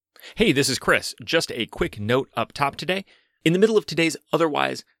Hey, this is Chris. Just a quick note up top today. In the middle of today's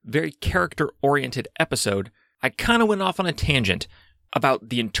otherwise very character-oriented episode, I kind of went off on a tangent about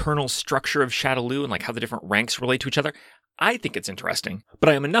the internal structure of Shadaloo and like how the different ranks relate to each other. I think it's interesting, but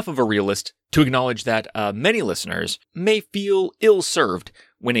I am enough of a realist to acknowledge that many listeners may feel ill-served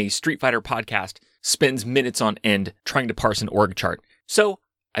when a Street Fighter podcast spends minutes on end trying to parse an org chart. So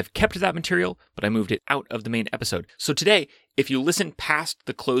I've kept that material, but I moved it out of the main episode. So today, if you listen past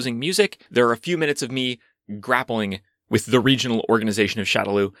the closing music, there are a few minutes of me grappling with the regional organization of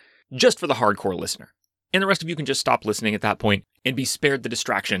Shadaloo, just for the hardcore listener. And the rest of you can just stop listening at that point and be spared the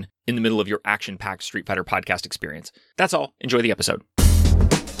distraction in the middle of your action-packed Street Fighter podcast experience. That's all. Enjoy the episode.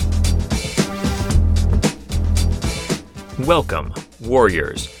 Welcome,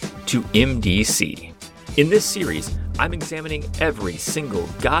 Warriors, to MDC. In this series, I'm examining every single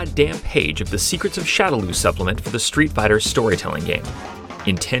goddamn page of the Secrets of Shadaloo supplement for the Street Fighter storytelling game,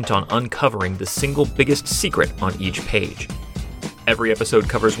 intent on uncovering the single biggest secret on each page. Every episode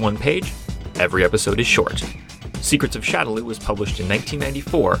covers one page, every episode is short. Secrets of Shadaloo was published in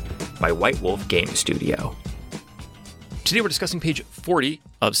 1994 by White Wolf Game Studio. Today we're discussing page 40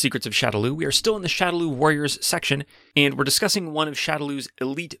 of Secrets of Shadaloo. We are still in the Shadaloo Warriors section, and we're discussing one of Shadaloo's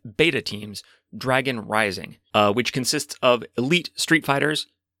elite beta teams, Dragon Rising, which consists of elite Street Fighters,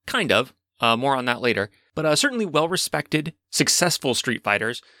 kind of, more on that later, but certainly well-respected, successful Street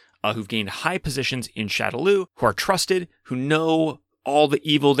Fighters who've gained high positions in Shadaloo, who are trusted, who know all the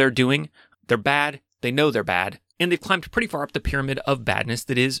evil they're doing. They're bad, they know they're bad, and they've climbed pretty far up the pyramid of badness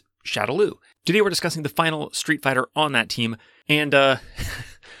that is Shadaloo. Today we're discussing the final Street Fighter on that team, and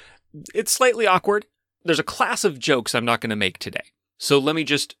it's slightly awkward. There's a class of jokes I'm not going to make today. So let me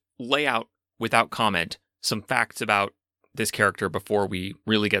just lay out, without comment, some facts about this character before we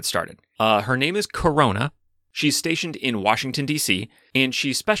really get started. Her name is Corona. She's stationed in Washington, D.C., and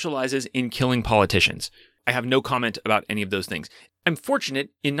she specializes in killing politicians. I have no comment about any of those things. I'm fortunate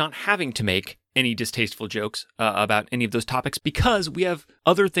in not having to make any distasteful jokes about any of those topics because we have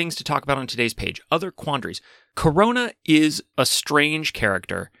other things to talk about on today's page, other quandaries. Corona is a strange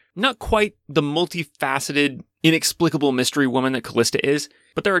character, not quite the multifaceted, inexplicable mystery woman that Callista is,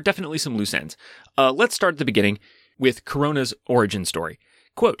 but there are definitely some loose ends. Let's start at the beginning with Corona's origin story.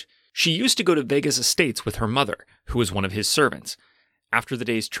 Quote, "She used to go to Vega's estates with her mother, who was one of his servants. After the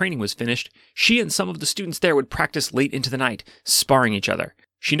day's training was finished, she and some of the students there would practice late into the night, sparring each other.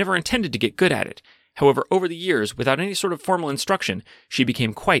 She never intended to get good at it. However, over the years, without any sort of formal instruction, she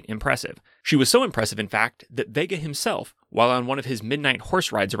became quite impressive. She was so impressive, in fact, that Vega himself, while on one of his midnight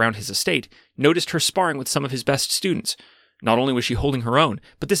horse rides around his estate, noticed her sparring with some of his best students. Not only was she holding her own,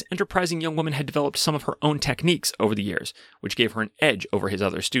 but this enterprising young woman had developed some of her own techniques over the years, which gave her an edge over his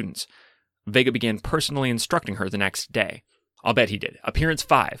other students. Vega began personally instructing her the next day. I'll bet he did. Appearance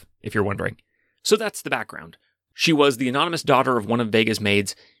 5, if you're wondering. So that's the background. She was the anonymous daughter of one of Vega's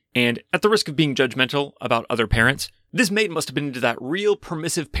maids, and at the risk of being judgmental about other parents, this maid must have been into that real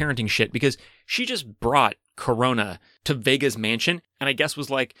permissive parenting shit because she just brought Corona to Vega's mansion and I guess was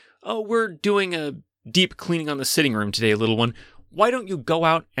like, oh, we're doing a deep cleaning on the sitting room today, little one. Why don't you go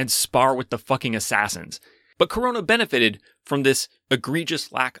out and spar with the fucking assassins? But Corona benefited from this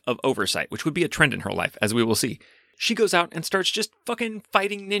egregious lack of oversight, which would be a trend in her life, as we will see. She goes out and starts just fucking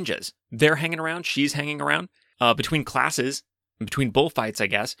fighting ninjas. They're hanging around, she's hanging around. Between classes, between bullfights, I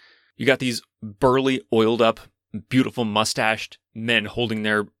guess, you got these burly, oiled up, beautiful mustached men holding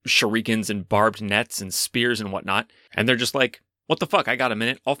their shurikens and barbed nets and spears and whatnot. And they're just like, what the fuck? I got a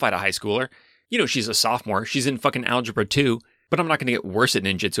minute. I'll fight a high schooler. You know, she's a sophomore. She's in fucking Algebra 2, but I'm not going to get worse at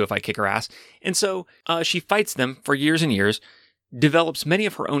ninjutsu if I kick her ass. And so she fights them for years and years, develops many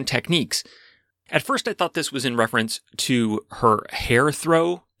of her own techniques. At first, I thought this was in reference to her hair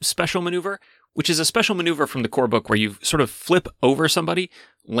throw special maneuver, which is a special maneuver from the core book where you sort of flip over somebody,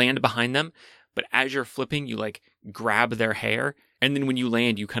 land behind them, but as you're flipping, you like grab their hair, and then when you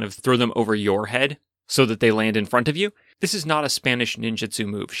land, you kind of throw them over your head so that they land in front of you. This is not a Spanish ninjutsu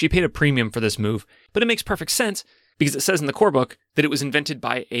move. She paid a premium for this move, but it makes perfect sense because it says in the core book that it was invented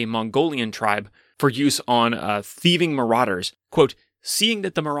by a Mongolian tribe for use on thieving marauders. Quote, "Seeing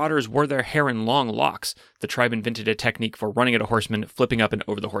that the marauders wore their hair in long locks, the tribe invented a technique for running at a horseman, flipping up and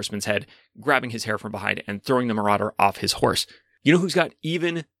over the horseman's head, grabbing his hair from behind, and throwing the marauder off his horse." You know who's got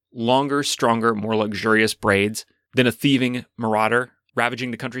even longer, stronger, more luxurious braids than a thieving marauder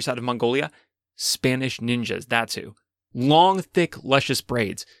ravaging the countryside of Mongolia? Spanish ninjas, that's who. Long, thick, luscious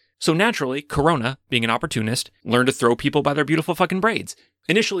braids. So naturally, Corona, being an opportunist, learned to throw people by their beautiful fucking braids.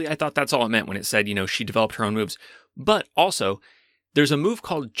 Initially, I thought that's all it meant when it said, she developed her own moves. But also, there's a move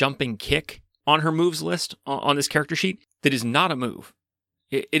called Jumping Kick on her moves list on this character sheet that is not a move.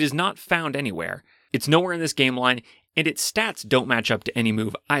 It is not found anywhere. It's nowhere in this game line, and its stats don't match up to any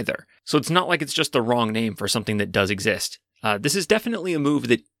move either. So it's not like it's just the wrong name for something that does exist. This is definitely a move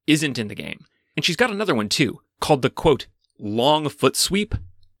that isn't in the game. And she's got another one too, called the, quote, long foot sweep,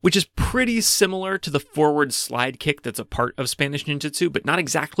 which is pretty similar to the forward slide kick that's a part of Spanish ninjutsu, but not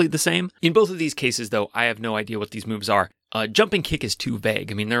exactly the same. In both of these cases, though, I have no idea what these moves are. Jumping kick is too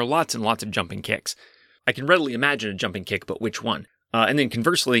vague. I mean, there are lots and lots of jumping kicks. I can readily imagine a jumping kick, but which one? And then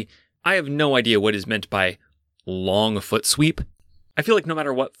conversely, I have no idea what is meant by long foot sweep. I feel like no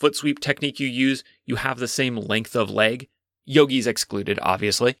matter what foot sweep technique you use, you have the same length of leg. Yogi's excluded,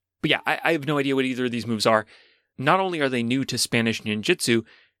 obviously. But yeah, I have no idea what either of these moves are. Not only are they new to Spanish ninjutsu,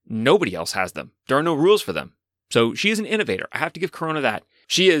 nobody else has them. There are no rules for them. So she is an innovator. I have to give Corona that.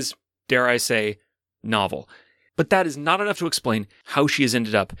 She is, dare I say, novel. But that is not enough to explain how she has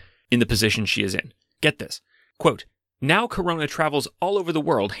ended up in the position she is in. Get this. Quote, now Corona travels all over the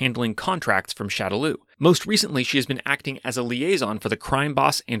world handling contracts from Shadaloo. Most recently, she has been acting as a liaison for the crime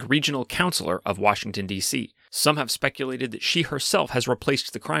boss and regional counselor of Washington, D.C. Some have speculated that she herself has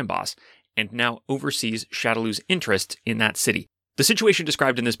replaced the crime boss and now oversees Shadaloo's interests in that city. The situation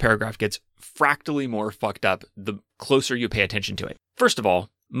described in this paragraph gets fractally more fucked up the closer you pay attention to it. First of all,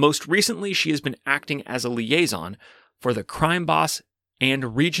 most recently she has been acting as a liaison for the crime boss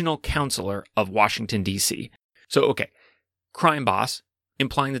and regional counselor of Washington, D.C. So, okay, crime boss,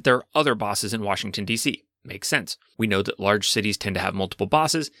 implying that there are other bosses in Washington, D.C. Makes sense. We know that large cities tend to have multiple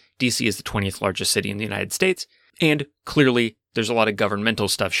bosses. D.C. is the 20th largest city in the United States, and clearly there's a lot of governmental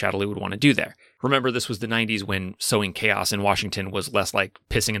stuff Shadaloo would want to do there. Remember, this was the 90s when sowing chaos in Washington was less like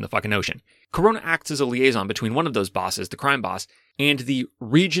pissing in the fucking ocean. Corona acts as a liaison between one of those bosses, the crime boss, and the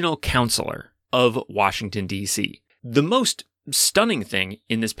regional counselor of Washington, D.C. The most stunning thing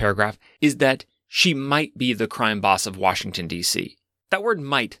in this paragraph is that she might be the crime boss of Washington, D.C. That word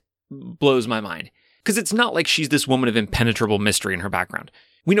might blows my mind, because it's not like she's this woman of impenetrable mystery in her background.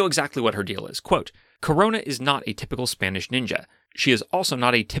 We know exactly what her deal is. Quote, Corona is not a typical Spanish ninja. She is also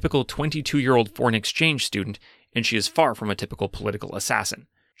not a typical 22-year-old foreign exchange student, and she is far from a typical political assassin.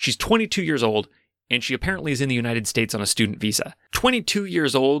 She's 22 years old, and she apparently is in the United States on a student visa. 22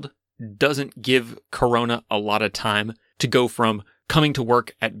 years old doesn't give Corona a lot of time to go from coming to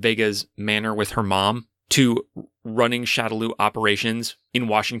work at Vega's manor with her mom to running Shadaloo operations in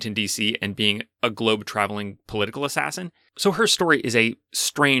Washington, D.C. and being a globe-traveling political assassin. So her story is a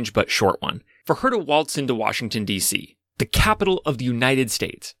strange but short one. For her to waltz into Washington, D.C., the capital of the United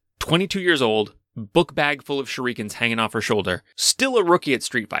States, 22 years old, book bag full of shurikens hanging off her shoulder, still a rookie at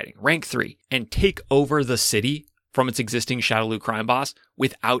street fighting, rank 3, and take over the city from its existing Shadaloo crime boss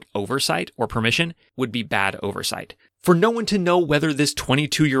without oversight or permission would be bad oversight. For no one to know whether this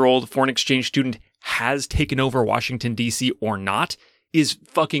 22-year-old foreign exchange student has taken over Washington, D.C. or not is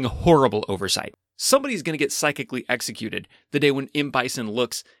fucking horrible oversight. Somebody's going to get psychically executed the day when M. Bison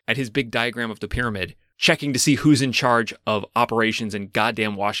looks at his big diagram of the pyramid, checking to see who's in charge of operations in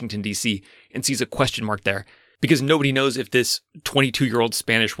goddamn Washington, D.C., and sees a question mark there, because nobody knows if this 22-year-old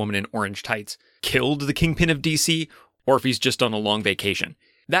Spanish woman in orange tights killed the kingpin of D.C. or if he's just on a long vacation.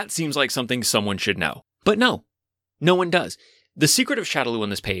 That seems like something someone should know. But no one does. The secret of Shadaloo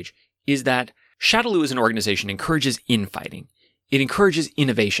on this page is that Shadaloo as an organization encourages infighting. It encourages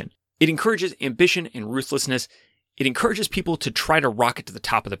innovation. It encourages ambition and ruthlessness. It encourages people to try to rocket to the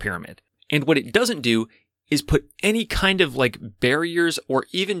top of the pyramid. And what it doesn't do is put any kind of barriers or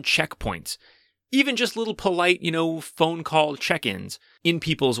even checkpoints, even just little polite, phone call check-ins in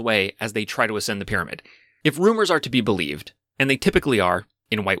people's way as they try to ascend the pyramid. If rumors are to be believed, and they typically are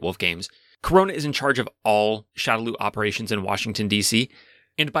in White Wolf games, Corona is in charge of all Shadaloo operations in Washington, D.C.,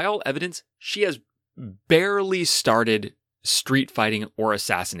 and by all evidence, she has barely started street fighting or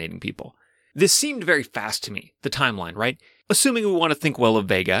assassinating people. This seemed very fast to me, the timeline, right? Assuming we want to think well of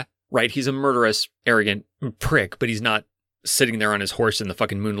Vega, right? He's a murderous, arrogant prick, but he's not sitting there on his horse in the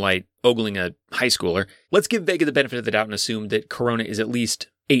fucking moonlight ogling a high schooler. Let's give Vega the benefit of the doubt and assume that Corona is at least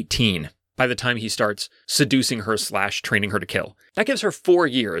 18 by the time he starts seducing her / training her to kill. That gives her 4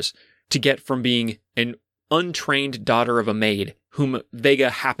 years to get from being an untrained daughter of a maid whom Vega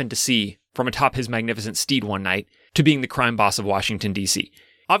happened to see from atop his magnificent steed one night to being the crime boss of Washington, D.C.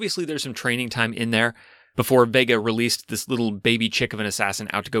 Obviously, there's some training time in there before Vega released this little baby chick of an assassin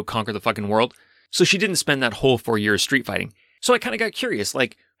out to go conquer the fucking world. So she didn't spend that whole 4 years street fighting. So I kind of got curious,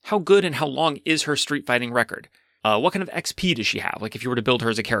 how good and how long is her street fighting record? What kind of XP does she have? If you were to build her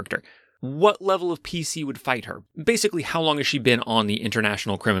as a character, what level of PC would fight her? Basically, how long has she been on the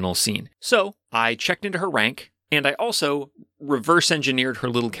international criminal scene? So I checked into her rank, and I also reverse engineered her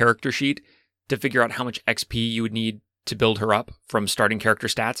little character sheet to figure out how much XP you would need to build her up from starting character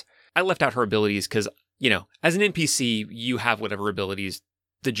stats. I left out her abilities because, as an NPC, you have whatever abilities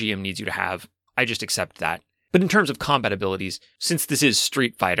the GM needs you to have. I just accept that. But in terms of combat abilities, since this is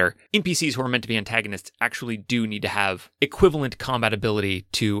Street Fighter, NPCs who are meant to be antagonists actually do need to have equivalent combat ability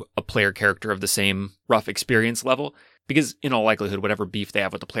to a player character of the same rough experience level, because in all likelihood, whatever beef they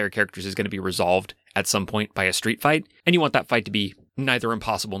have with the player characters is going to be resolved at some point by a street fight, and you want that fight to be neither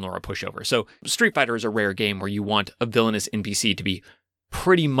impossible nor a pushover. So Street Fighter is a rare game where you want a villainous NPC to be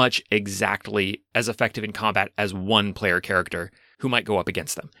pretty much exactly as effective in combat as one player character who might go up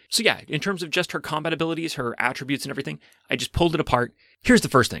against them. So yeah, in terms of just her combat abilities, her attributes and everything, I just pulled it apart. Here's the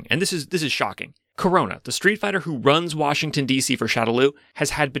first thing, and this is shocking. Corona, the Street Fighter who runs Washington, D.C. for Shadaloo,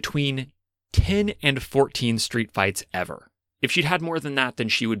 has had between 10 and 14 street fights ever. If she'd had more than that, then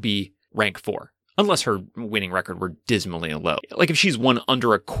she would be rank 4. Unless her winning record were dismally low. Like if she's won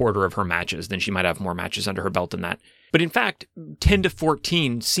under a quarter of her matches, then she might have more matches under her belt than that. But in fact, 10 to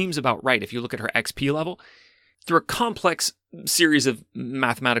 14 seems about right if you look at her XP level. Through a complex series of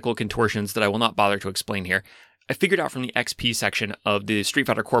mathematical contortions that I will not bother to explain here, I figured out from the XP section of the Street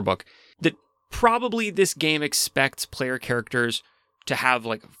Fighter core book that probably this game expects player characters to have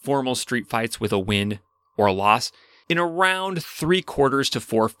like formal street fights with a win or a loss in around 3/4 to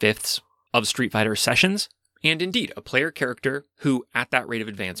 4/5 of Street Fighter sessions. And indeed, a player character who, at that rate of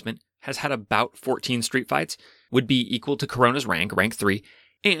advancement, has had about 14 street fights would be equal to Corona's rank 3,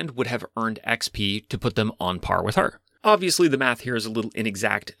 and would have earned XP to put them on par with her. Obviously, the math here is a little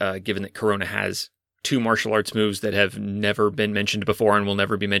inexact, given that Corona has 2 martial arts moves that have never been mentioned before and will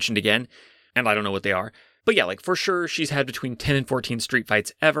never be mentioned again, and I don't know what they are. But yeah, for sure, she's had between 10 and 14 street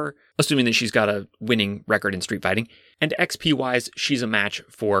fights ever, assuming that she's got a winning record in street fighting. And XP-wise, she's a match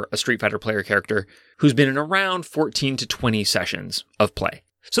for a Street Fighter player character who's been in around 14 to 20 sessions of play.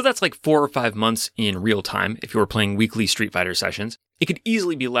 So that's 4 or 5 months in real time if you were playing weekly Street Fighter sessions. It could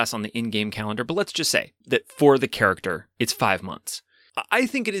easily be less on the in-game calendar, but let's just say that for the character, it's 5 months. I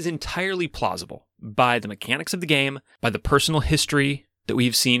think it is entirely plausible by the mechanics of the game, by the personal history that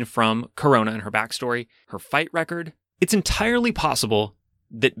we've seen from Corona and her backstory, her fight record. It's entirely possible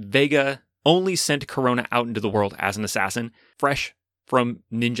that Vega only sent Corona out into the world as an assassin, fresh from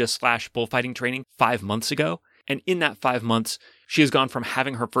ninja/bullfighting training 5 months ago. And in that 5 months, she has gone from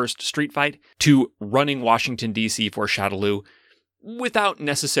having her first street fight to running Washington, D.C. for Shadaloo without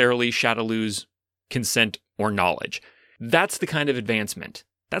necessarily Shadaloo's consent or knowledge. That's the kind of advancement.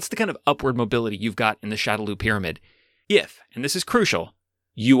 That's the kind of upward mobility you've got in the Shadaloo pyramid. If, and this is crucial,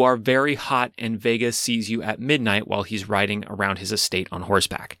 you are very hot and Vega sees you at midnight while he's riding around his estate on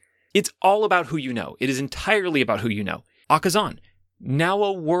horseback. It's all about who you know. It is entirely about who you know. Akazan, now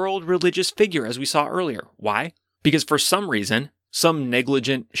a world religious figure, as we saw earlier. Why? Because for some reason, some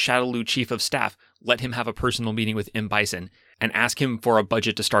negligent Shadaloo chief of staff let him have a personal meeting with M. Bison and ask him for a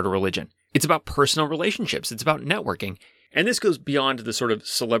budget to start a religion. It's about personal relationships. It's about networking. And this goes beyond the sort of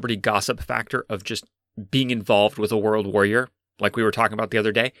celebrity gossip factor of just being involved with a world warrior, like we were talking about the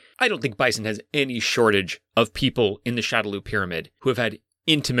other day. I don't think Bison has any shortage of people in the Shadaloo pyramid who have had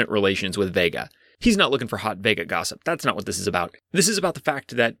intimate relations with Vega. He's not looking for hot Vega gossip. That's not what this is about. This is about the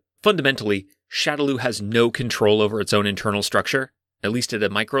fact that, fundamentally, Shadaloo has no control over its own internal structure, at least at a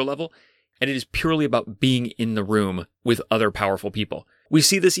micro level, and it is purely about being in the room with other powerful people. We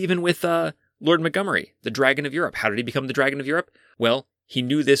see this even with Lord Montgomery, the Dragon of Europe. How did he become the Dragon of Europe? Well, he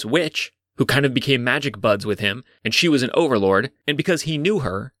knew this witch who kind of became magic buds with him, and she was an overlord, and because he knew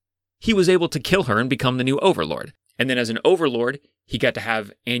her, he was able to kill her and become the new overlord. And then as an overlord, he got to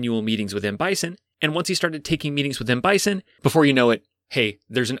have annual meetings with M. Bison, and once he started taking meetings with M. Bison, before you know it, hey,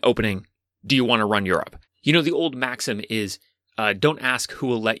 there's an opening. Do you want to run Europe? You know, the old maxim is, don't ask who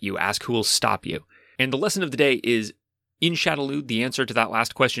will let you, ask who will stop you. And the lesson of the day is, in Shadaloo, the answer to that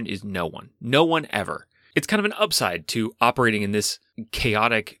last question is no one. No one ever. It's kind of an upside to operating in this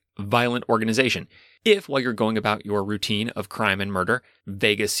chaotic, violent organization. If, while you're going about your routine of crime and murder,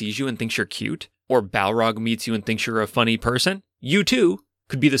 Vega sees you and thinks you're cute, or Balrog meets you and thinks you're a funny person, you too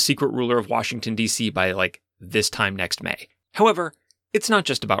could be the secret ruler of Washington, D.C. by this time next May. However, it's not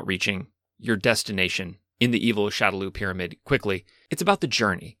just about reaching your destination in the evil Shadaloo pyramid quickly. It's about the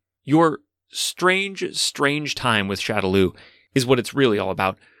journey. Your strange, strange time with Shadaloo is what it's really all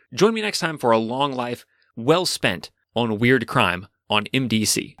about. Join me next time for a long life, well spent on weird crime on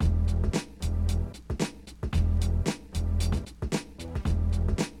MDC.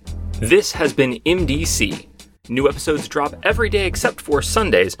 This has been MDC. New episodes drop every day except for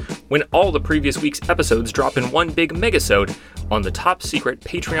Sundays, when all the previous week's episodes drop in one big megasode on the top secret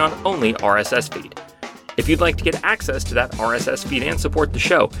Patreon-only RSS feed. If you'd like to get access to that RSS feed and support the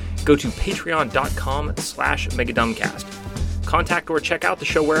show, go to patreon.com/megadumbcast. Contact or check out the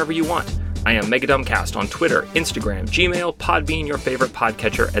show wherever you want. I am Megadumbcast on Twitter, Instagram, Gmail, Podbean, your favorite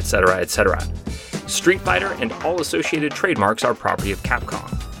podcatcher, etc., etc. Street Fighter and all associated trademarks are property of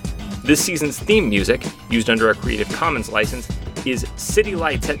Capcom. This season's theme music, used under a Creative Commons license, is City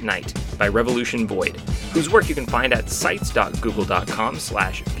Lights at Night by Revolution Void, whose work you can find at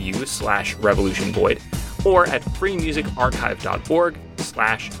sites.google.com/view/revolutionvoid or at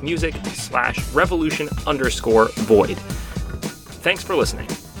freemusicarchive.org/music/revolution_void. Thanks for listening.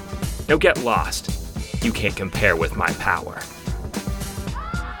 Now get lost. You can't compare with my power.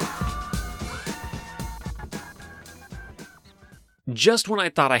 Just when I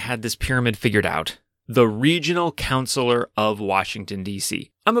thought I had this pyramid figured out, the Regional Councilor of Washington,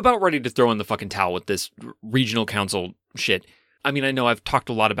 D.C. I'm about ready to throw in the fucking towel with this regional council shit. I mean, I know I've talked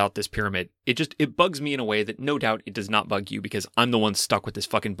a lot about this pyramid. It bugs me in a way that no doubt it does not bug you because I'm the one stuck with this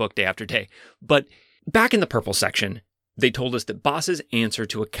fucking book day after day. But back in the purple section, they told us that bosses answer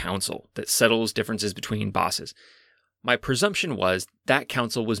to a council that settles differences between bosses. My presumption was that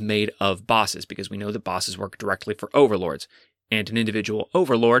council was made of bosses because we know that bosses work directly for overlords. And an individual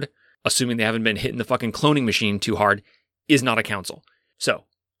overlord, assuming they haven't been hitting the fucking cloning machine too hard, is not a council. So,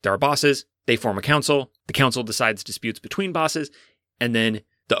 there are bosses, they form a council, the council decides disputes between bosses, and then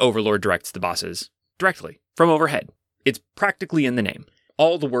the overlord directs the bosses directly, from overhead. It's practically in the name.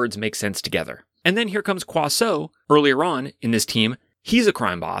 All the words make sense together. And then here comes Quaso, earlier on in this team. He's a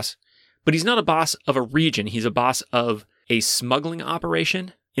crime boss, but he's not a boss of a region, he's a boss of a smuggling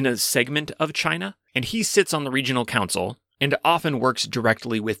operation in a segment of China, and he sits on the regional council, and often works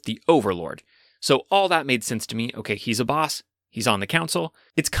directly with the overlord. So all that made sense to me. Okay, he's a boss. He's on the council.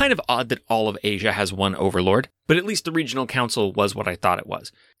 It's kind of odd that all of Asia has one overlord, but at least the regional council was what I thought it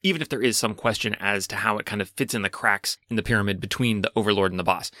was. Even if there is some question as to how it kind of fits in the cracks in the pyramid between the overlord and the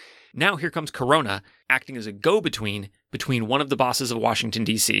boss. Now here comes Corona, acting as a go-between between one of the bosses of Washington,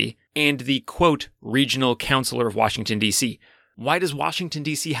 D.C. and the, quote, regional councilor of Washington, D.C. Why does Washington,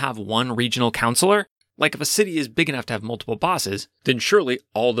 D.C. have one regional councilor? Like, if a city is big enough to have multiple bosses, then surely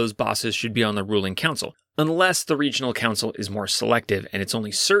all those bosses should be on the ruling council. Unless the regional council is more selective and it's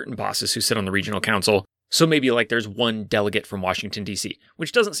only certain bosses who sit on the regional council. So maybe like there's one delegate from Washington, D.C.,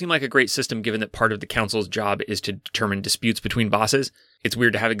 which doesn't seem like a great system given that part of the council's job is to determine disputes between bosses. It's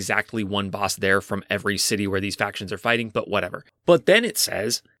weird to have exactly one boss there from every city where these factions are fighting, but whatever. But then it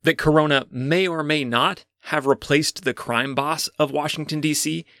says that Corona may or may not have replaced the crime boss of Washington,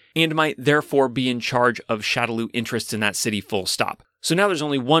 D.C., and might therefore be in charge of Shadaloo interests in that city full stop. So now there's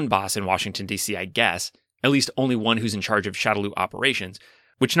only one boss in Washington, D.C., I guess, at least only one who's in charge of Shadaloo operations,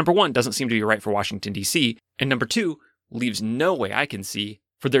 which number one doesn't seem to be right for Washington, D.C., and number two leaves no way I can see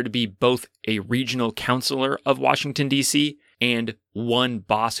for there to be both a regional councilor of Washington, D.C., and one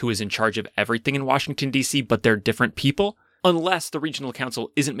boss who is in charge of everything in Washington, D.C., but they're different people, unless the regional council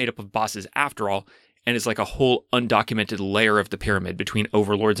isn't made up of bosses after all, and is like a whole undocumented layer of the pyramid between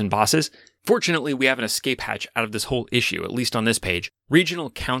overlords and bosses. Fortunately, we have an escape hatch out of this whole issue, at least on this page. Regional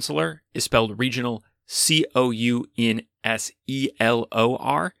Councilor is spelled regional Counselor.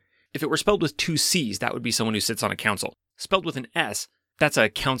 If it were spelled with two C's, that would be someone who sits on a council. Spelled with an S, that's a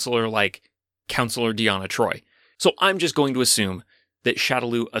counselor like Counselor Deanna Troy. So I'm just going to assume that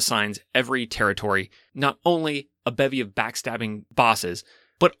Shadaloo assigns every territory not only a bevy of backstabbing bosses,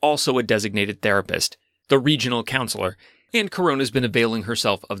 but also a designated therapist, the regional counselor, and Corona's been availing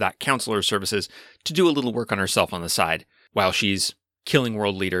herself of that counselor services to do a little work on herself on the side, while she's killing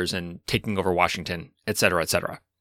world leaders and taking over Washington, etc., etc.